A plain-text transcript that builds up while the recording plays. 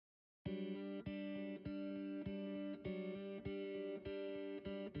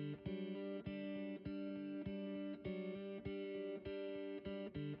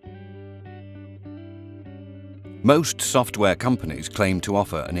Most software companies claim to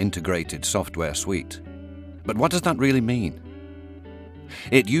offer an integrated software suite. But what does that really mean?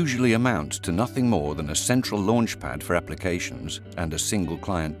 It usually amounts to nothing more than a central launchpad for applications and a single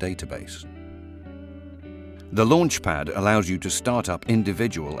client database. The launchpad allows you to start up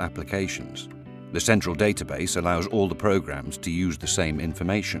individual applications. The central database allows all the programs to use the same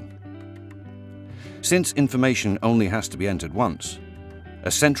information. Since information only has to be entered once,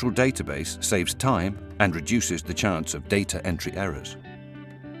 a central database saves time and reduces the chance of data entry errors.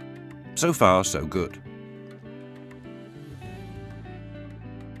 So far, so good.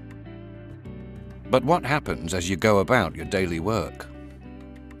 But what happens as you go about your daily work?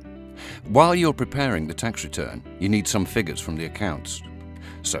 While you're preparing the tax return, you need some figures from the accounts.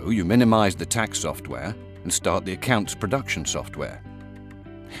 So you minimize the tax software and start the accounts production software.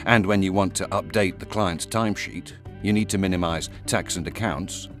 And when you want to update the client's timesheet, you need to minimize tax and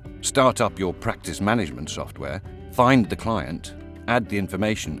accounts, start up your practice management software, find the client, add the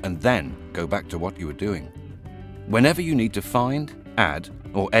information, and then go back to what you were doing. Whenever you need to find, add,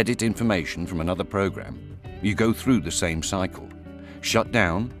 or edit information from another program, you go through the same cycle. Shut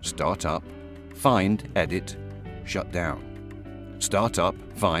down, start up, find, edit, shut down. Start up,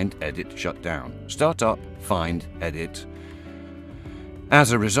 find, edit, shut down. Start up, find, edit.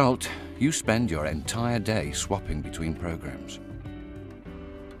 As a result, you spend your entire day swapping between programs.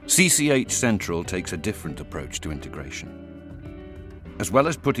 CCH Central takes a different approach to integration. As well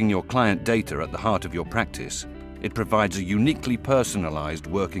as putting your client data at the heart of your practice, it provides a uniquely personalized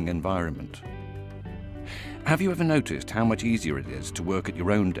working environment. Have you ever noticed how much easier it is to work at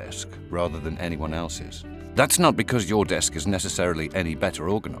your own desk rather than anyone else's? That's not because your desk is necessarily any better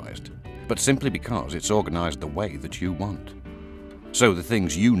organized, but simply because it's organized the way that you want. So the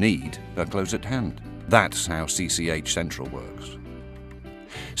things you need are close at hand. That's how CCH Central works.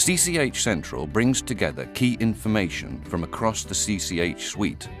 CCH Central brings together key information from across the CCH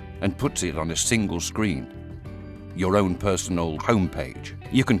suite and puts it on a single screen. Your own personal homepage.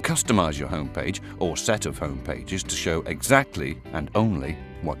 You can customize your homepage or set of homepages to show exactly and only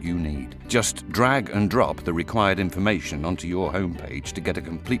what you need. Just drag and drop the required information onto your homepage to get a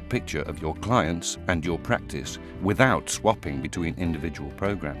complete picture of your clients and your practice without swapping between individual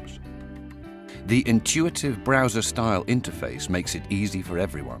programs. The intuitive browser-style interface makes it easy for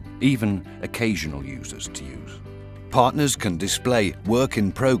everyone, even occasional users, to use. Partners can display work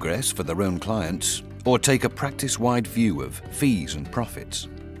in progress for their own clients, or take a practice-wide view of fees and profits.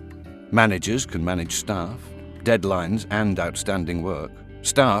 Managers can manage staff, deadlines and outstanding work.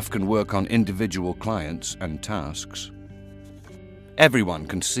 Staff can work on individual clients and tasks. Everyone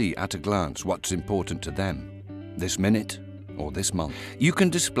can see at a glance what's important to them, this minute or this month. You can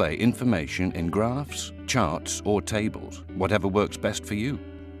display information in graphs, charts or tables, whatever works best for you.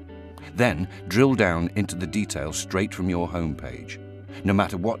 Then drill down into the details straight from your homepage, no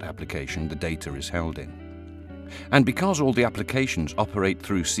matter what application the data is held in. And because all the applications operate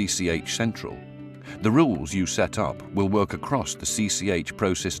through CCH Central, the rules you set up will work across the CCH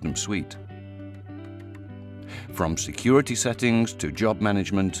ProSystem suite. From security settings to job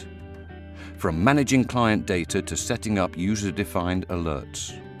management, from managing client data to setting up user-defined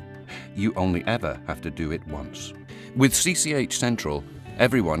alerts, you only ever have to do it once. With CCH Central,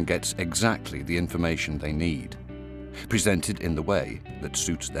 everyone gets exactly the information they need, presented in the way that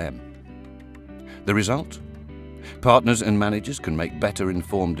suits them. The result? Partners and managers can make better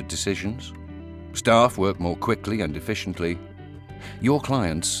informed decisions. Staff work more quickly and efficiently. Your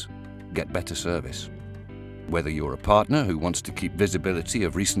clients get better service. Whether you're a partner who wants to keep visibility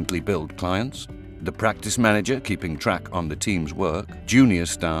of recently billed clients, the practice manager keeping track on the team's work, junior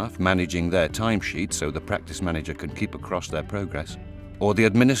staff managing their timesheet so the practice manager can keep across their progress, or the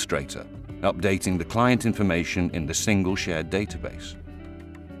administrator updating the client information in the single shared database.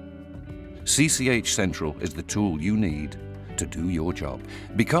 CCH Central is the tool you need to do your job.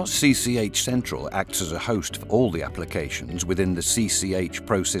 Because CCH Central acts as a host for all the applications within the CCH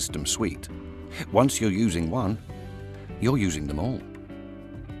ProSystem suite, once you're using one, you're using them all.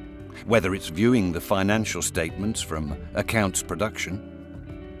 Whether it's viewing the financial statements from accounts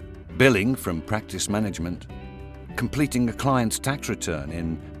production, billing from practice management, completing a client's tax return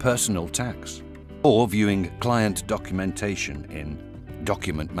in personal tax, or viewing client documentation in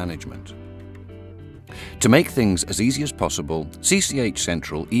document management. To make things as easy as possible, CCH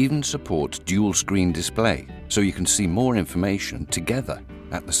Central even supports dual screen display, so you can see more information together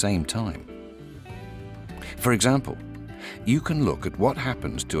at the same time. For example, you can look at what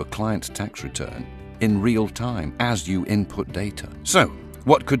happens to a client's tax return in real time as you input data. So,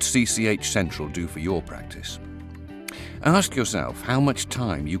 what could CCH Central do for your practice? Ask yourself how much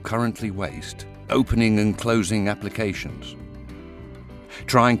time you currently waste opening and closing applications,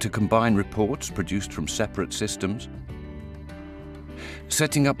 trying to combine reports produced from separate systems,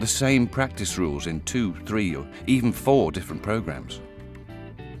 setting up the same practice rules in 2, 3, or even 4 different programs,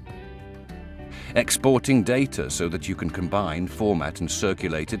 exporting data so that you can combine, format and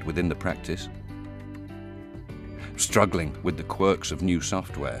circulate it within the practice, struggling with the quirks of new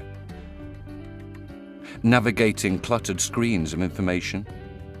software, navigating cluttered screens of information.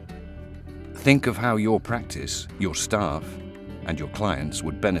 Think of how your practice, your staff, and your clients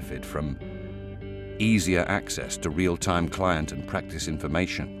would benefit from easier access to real-time client and practice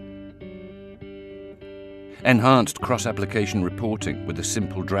information, enhanced cross-application reporting with a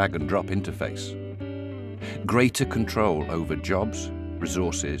simple drag-and-drop interface, greater control over jobs,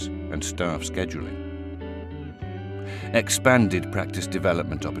 resources, and staff scheduling, expanded practice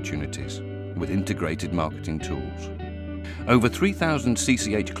development opportunities with integrated marketing tools. Over 3,000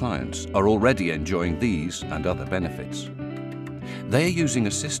 CCH clients are already enjoying these and other benefits. They are using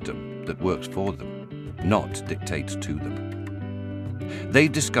a system that works for them, not dictates to them. They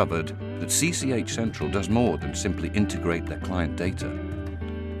discovered that CCH Central does more than simply integrate their client data.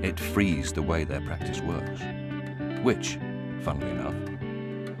 It frees the way their practice works, which, funnily enough,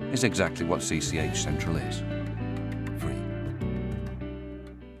 is exactly what CCH Central is. Free.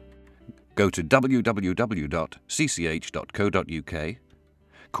 Go to www.cch.co.uk,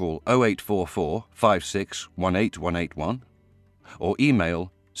 call 0844 56 18181, or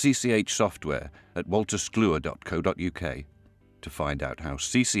email cchsoftware@waltersclure.co.uk to find out how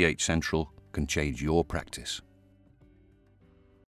CCH Central can change your practice.